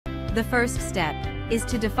The first step is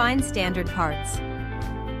to define standard parts.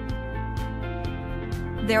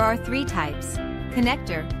 There are 3 types: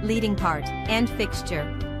 connector, leading part, and fixture.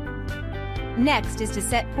 Next is to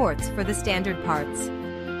set ports for the standard parts.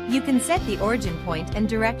 You can set the origin point and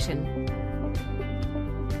direction.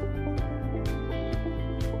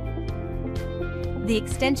 The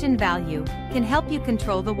extension value can help you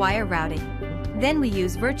control the wire routing. Then we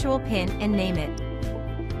use virtual pin and name it.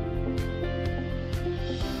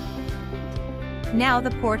 Now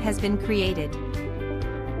the port has been created.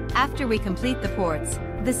 After we complete the ports,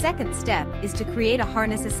 the second step is to create a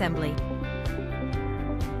harness assembly.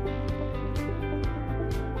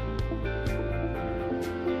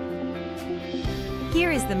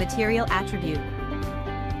 Here is the material attribute.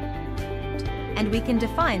 And we can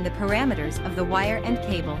define the parameters of the wire and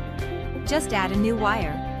cable. Just add a new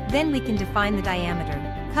wire, then we can define the diameter,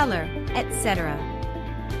 color, etc.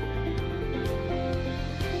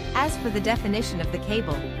 As for the definition of the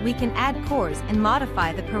cable, we can add cores and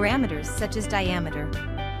modify the parameters such as diameter.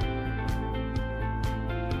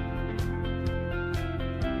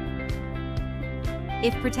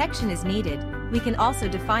 If protection is needed, we can also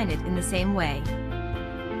define it in the same way.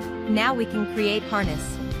 Now we can create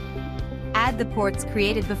harness. Add the ports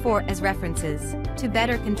created before as references, to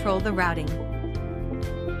better control the routing.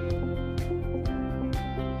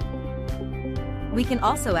 We can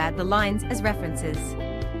also add the lines as references.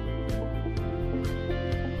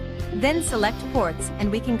 Then select ports and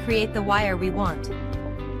we can create the wire we want.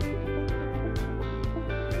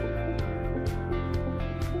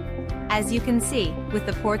 As you can see, with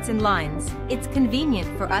the ports and lines, it's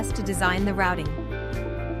convenient for us to design the routing.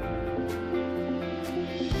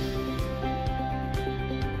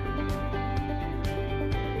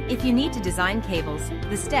 If you need to design cables,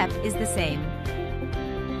 the step is the same.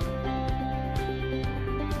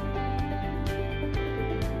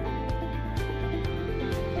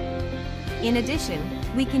 In addition,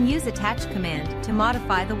 we can use attach command to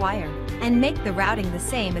modify the wire and make the routing the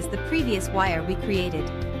same as the previous wire we created.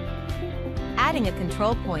 Adding a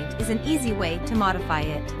control point is an easy way to modify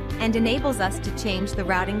it and enables us to change the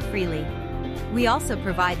routing freely. We also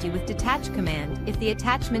provide you with detach command if the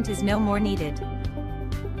attachment is no more needed.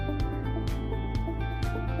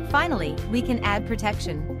 Finally, we can add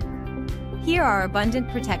protection. Here are abundant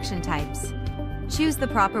protection types. Choose the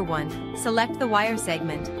proper one, select the wire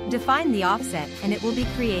segment, define the offset, and it will be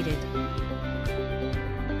created.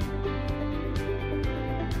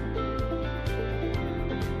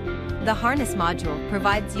 The harness module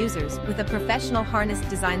provides users with a professional harness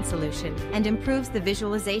design solution and improves the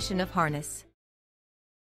visualization of harness.